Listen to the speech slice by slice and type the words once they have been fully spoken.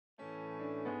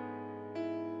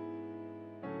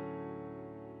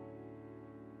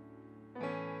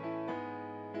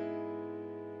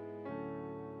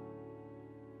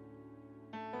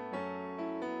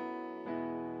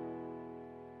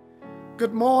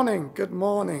Good morning. Good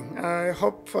morning. I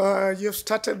hope you've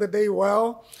started the day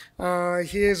well.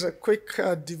 Here's a quick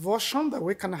devotion that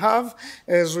we can have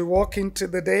as we walk into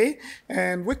the day.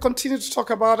 And we continue to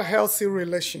talk about healthy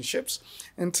relationships.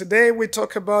 And today we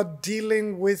talk about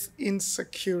dealing with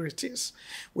insecurities.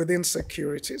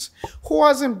 Who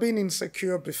hasn't been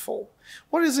insecure before?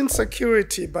 What is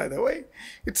insecurity, by the way?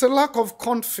 It's a lack of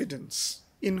confidence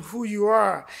in who you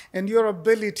are and your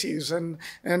abilities and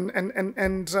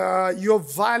your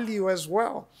value as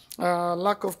well.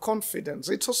 Lack of confidence.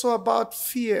 It's also about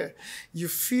fear. You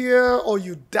fear or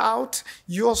you doubt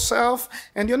yourself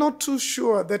and you're not too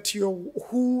sure that you're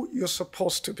who you're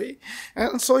supposed to be.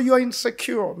 And so you're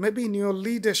insecure, maybe in your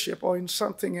leadership or in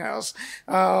something else.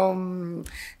 And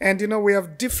we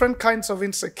have different kinds of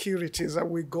insecurities that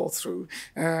we go through.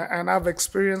 And I've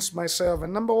experienced myself.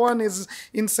 And number one is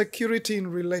insecurity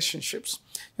in relationships.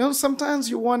 Sometimes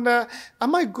you wonder,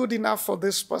 am I good enough for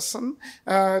this person?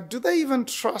 Do they even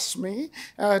trust me?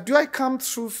 Do I come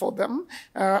through for them?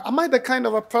 Am I the kind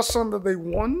of a person that they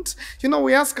want?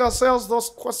 We ask ourselves those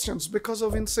questions because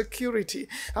of insecurity.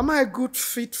 Am I a good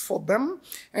fit for them?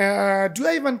 Do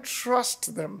I even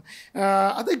trust them?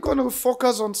 Are they going to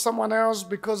focus on someone else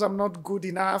because I'm not good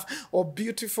enough or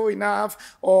beautiful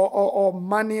enough or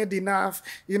moneyed enough?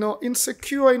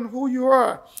 Insecure in who you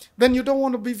are. Then you don't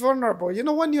want to be vulnerable.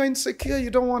 When you're insecure, you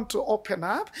don't want to open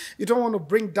up. You don't want to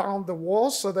bring down the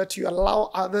walls so that you allow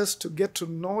others to get to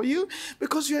know you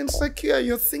because you're insecure.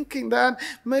 You're thinking that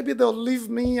maybe they'll leave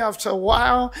me after a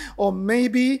while, or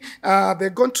maybe they're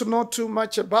going to know too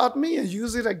much about me and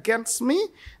use it against me.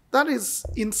 That is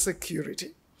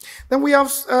insecurity. Then we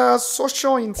have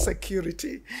social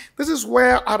insecurity. This is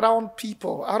where around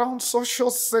people, around social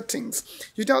settings,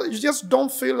 you just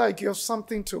don't feel like you have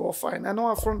something to offer. And I know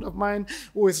a friend of mine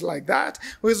who is like that,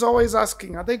 who is always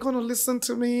asking, are they going to listen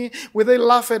to me? Will they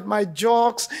laugh at my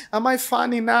jokes? Am I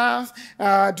fun enough?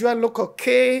 Do I look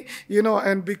okay?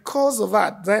 And because of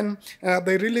that, then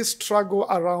they really struggle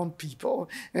around people.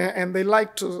 And they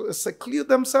like to seclude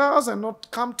themselves and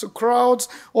not come to crowds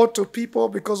or to people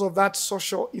because of that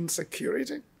social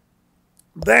insecurity.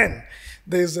 Then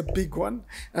there's a big one,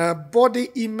 body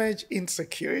image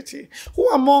insecurity. Who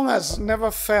among us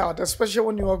never felt, especially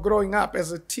when you were growing up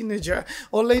as a teenager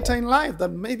or later in life, that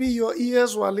maybe your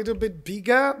ears were a little bit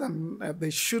bigger than they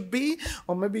should be,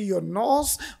 or maybe your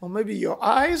nose, or maybe your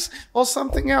eyes, or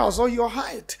something else, or your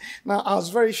height? Now, I was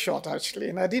very short, actually,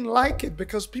 and I didn't like it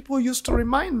because people used to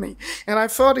remind me, and I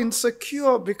felt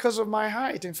insecure because of my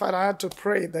height. In fact, I had to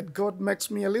pray that God makes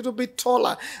me a little bit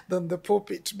taller than the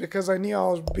pulpit because I knew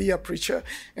I would be a preacher.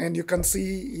 And you can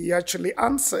see he actually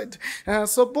answered.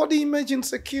 So body image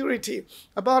insecurity,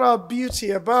 about our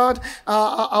beauty, about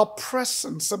our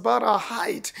presence, about our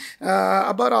height,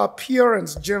 about our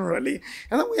appearance generally.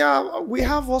 And then we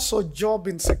have also job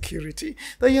insecurity.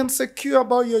 That you're insecure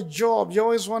about your job. You're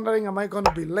always wondering, am I going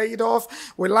to be laid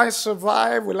off? Will I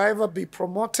survive? Will I ever be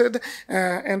promoted?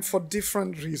 And for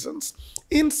different reasons.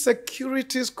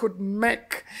 Insecurities could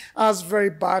make us very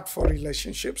bad for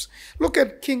relationships. Look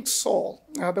at King Saul,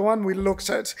 the one we looked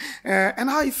at, and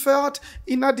how he felt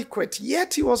inadequate.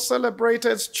 Yet he was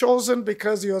celebrated, chosen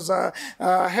because he was a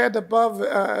head above,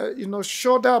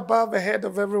 shoulder above the head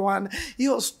of everyone. He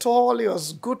was tall, he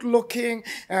was good looking,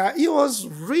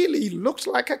 he looked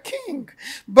like a king.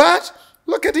 But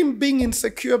look at him being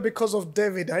insecure because of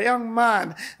David, a young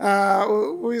man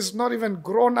who is not even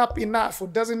grown up enough, who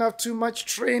doesn't have too much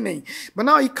training. But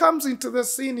now he comes into the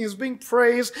scene, he's being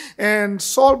praised, and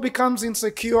Saul becomes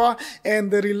insecure,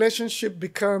 and the relationship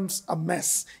becomes a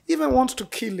mess. He even wants to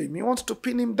kill him. He wants to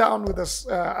pin him down with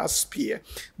a spear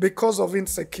because of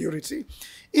insecurity.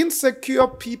 Insecure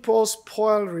people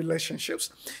spoil relationships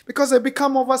because they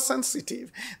become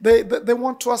oversensitive. They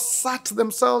want to assert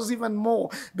themselves even more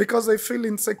because they feel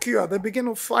insecure. They begin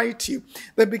to fight you.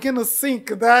 They begin to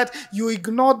think that you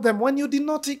ignored them when you did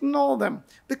not ignore them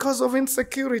because of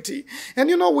insecurity.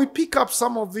 And we pick up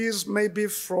some of these maybe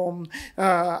from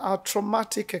our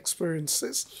traumatic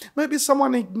experiences. Maybe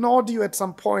someone ignored you at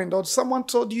some point, or someone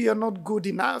told you you're not good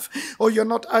enough or you're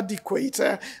not adequate.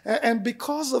 And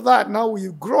because of that, now we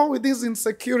grow with these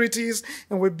insecurities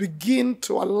and we begin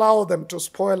to allow them to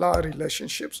spoil our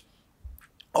relationships.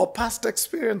 or past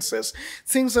experiences,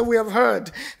 things that we have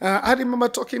heard. I remember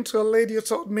talking to a lady who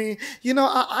told me,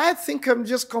 I think I'm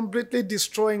just completely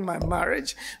destroying my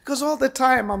marriage because all the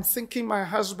time I'm thinking my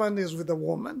husband is with a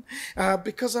woman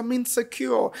because I'm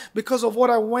insecure because of what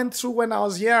I went through when I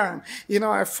was young.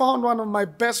 I found one of my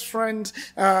best friends,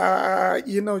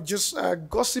 just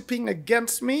gossiping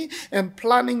against me and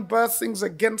planning bad things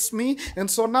against me.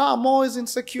 And so now I'm always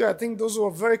insecure. I think those who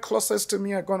are very closest to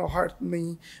me are going to hurt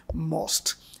me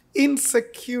most.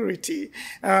 Insecurity,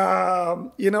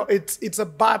 it's a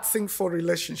bad thing for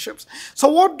relationships. So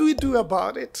what do we do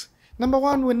about it? Number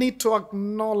one, we need to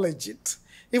acknowledge it.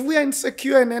 If we are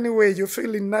insecure in any way, you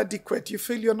feel inadequate, you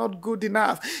feel you're not good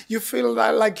enough, you feel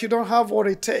like you don't have what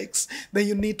it takes, then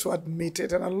you need to admit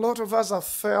it. And a lot of us have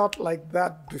felt like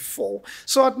that before.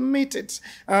 So admit it,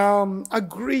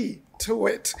 agree to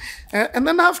it. And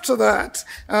then after that,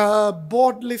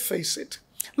 boldly face it.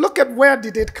 Look at where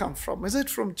did it come from. Is it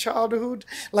from childhood?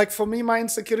 Like for me, my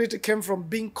insecurity came from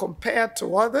being compared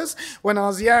to others. When I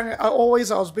was young, I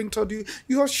was being told,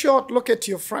 you're short, look at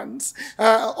your friends.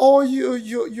 Or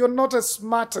you're not as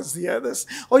smart as the others.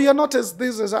 Or you're not as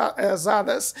this as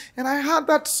others. And I had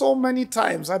that so many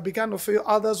times. I began to feel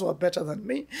others were better than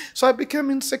me. So I became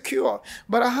insecure.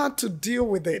 But I had to deal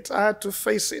with it. I had to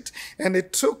face it. And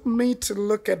it took me to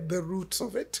look at the roots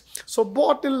of it. So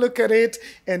boldly look at it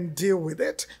and deal with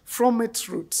it from its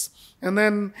roots. And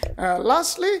then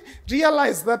lastly,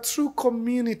 realize that through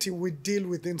community we deal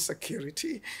with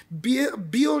insecurity.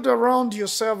 Build around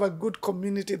yourself a good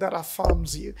community that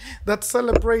affirms you, that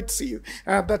celebrates you,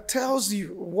 that tells you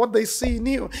what they see in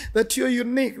you, that you're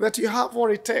unique, that you have what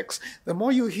it takes. The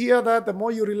more you hear that, the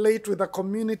more you relate with a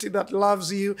community that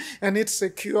loves you and it's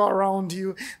secure around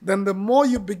you, then the more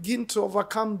you begin to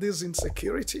overcome this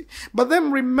insecurity. But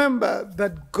then remember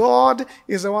that God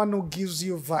is the one who gives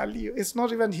you value. It's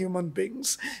not even human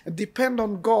beings. Depend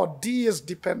on God. D is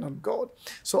depend on God.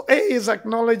 So A is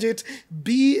acknowledge it.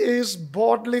 B is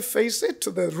boldly face it to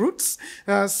the roots.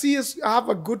 C is have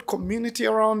a good community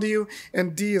around you.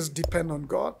 And D is depend on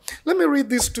God. Let me read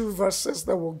these two verses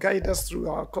that will guide us through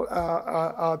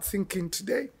our thinking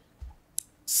today.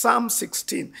 Psalm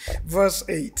 16, verse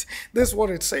 8. This is what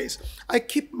it says. I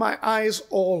keep my eyes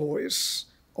always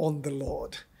on the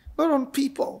Lord, not on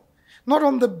people. Not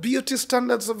on the beauty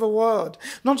standards of the world,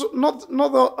 not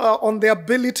on the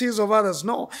abilities of others.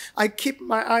 No, I keep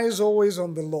my eyes always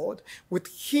on the Lord. With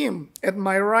Him at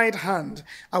my right hand,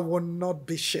 I will not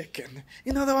be shaken.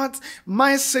 In other words,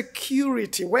 my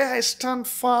security, where I stand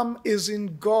firm, is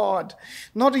in God,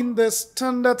 not in the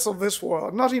standards of this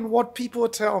world, not in what people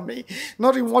tell me,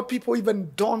 not in what people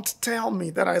even don't tell me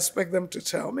that I expect them to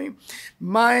tell me.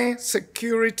 My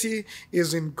security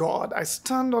is in God. I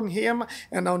stand on Him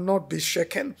and I'll not be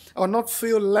shaken. I'll not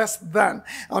feel less than.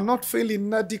 I'll not feel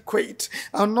inadequate.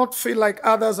 I'll not feel like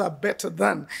others are better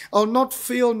than. I'll not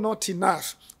feel not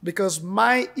enough because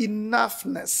my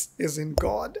enoughness is in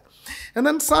God. And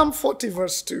then Psalm 40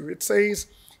 verse 2, it says,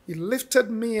 He lifted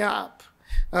me up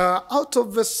out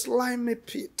of the slimy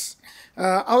pit,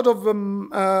 out of the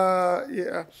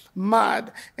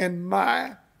mud and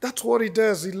mire. That's what He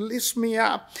does. He lifts me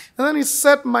up. And then He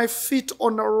set my feet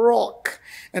on a rock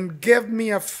and gave me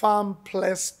a firm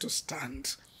place to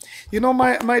stand. You know,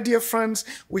 my dear friends,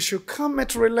 we should come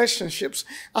at relationships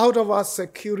out of our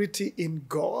security in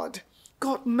God.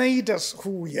 God made us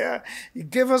who we are. He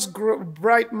gave us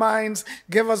bright minds,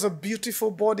 gave us a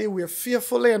beautiful body. We are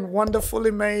fearfully and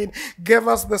wonderfully made, gave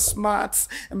us the smarts,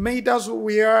 made us who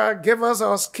we are, gave us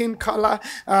our skin color,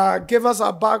 gave us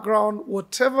our background.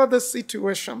 Whatever the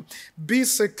situation, be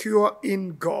secure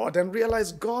in God and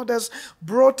realize God has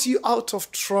brought you out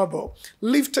of trouble,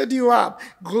 lifted you up,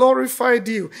 glorified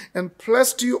you, and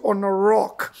placed you on a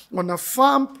rock, on a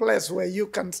firm place where you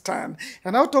can stand.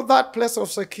 And out of that place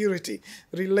of security,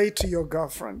 relate to your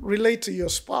girlfriend, relate to your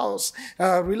spouse,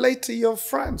 relate to your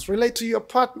friends, relate to your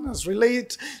partners,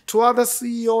 relate to other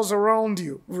CEOs around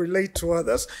you, relate to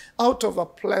others out of a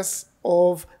place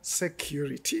of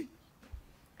security.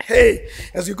 Hey,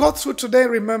 as you go through today,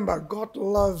 remember, God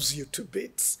loves you to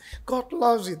bits. God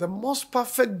loves you, the most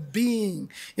perfect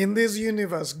being in this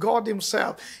universe, God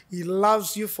Himself. He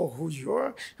loves you for who you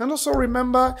are. And also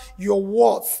remember, your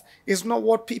worth is not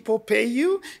what people pay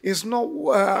you. It's not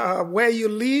where you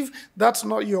live. That's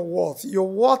not your worth. Your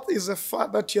worth is the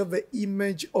fact that you're the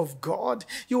image of God.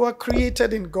 You are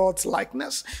created in God's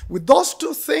likeness. With those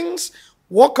two things,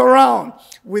 Walk around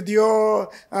with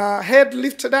your head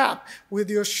lifted up, with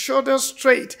your shoulders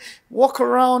straight. Walk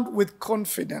around with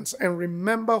confidence and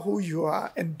remember who you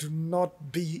are and do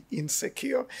not be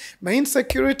insecure. May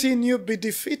insecurity in you be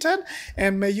defeated,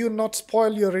 and may you not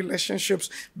spoil your relationships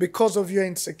because of your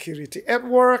insecurity. At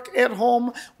work, at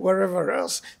home, wherever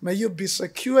else. May you be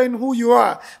secure in who you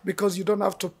are because you don't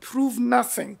have to prove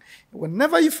nothing.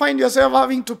 Whenever you find yourself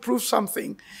having to prove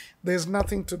something, there's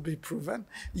nothing to be proven.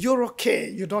 You're okay.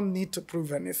 You don't need to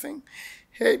prove anything.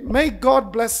 Hey, may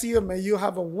God bless you. May you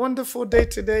have a wonderful day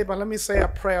today. But let me say a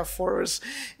prayer for us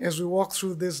as we walk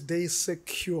through this day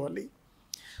securely.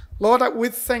 Lord, we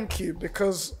thank you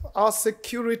because our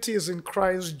security is in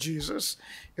Christ Jesus.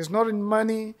 It's not in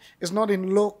money. It's not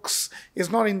in looks. It's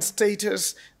not in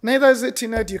status. Neither is it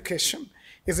in education.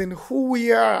 Is in who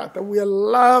we are, that we are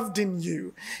loved in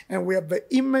you, and we have the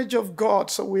image of God,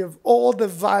 so we have all the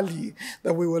value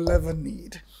that we will ever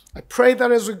need. I pray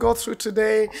that as we go through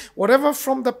today, whatever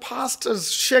from the past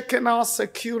has shaken our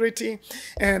security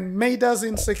and made us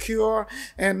insecure,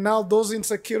 and now those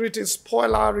insecurities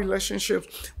spoil our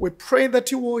relationships, we pray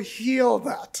that you will heal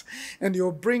that and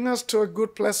you'll bring us to a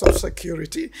good place of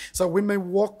security so we may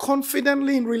walk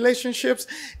confidently in relationships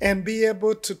and be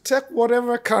able to take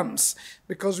whatever comes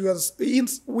because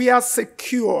we are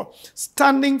secure,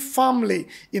 standing firmly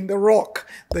in the rock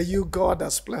that you, God,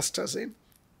 has blessed us in.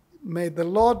 May the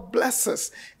Lord bless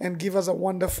us and give us a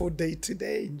wonderful day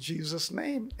today. In Jesus'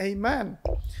 name, amen.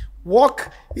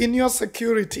 Walk in your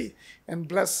security and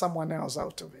bless someone else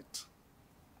out of it.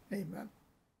 Amen.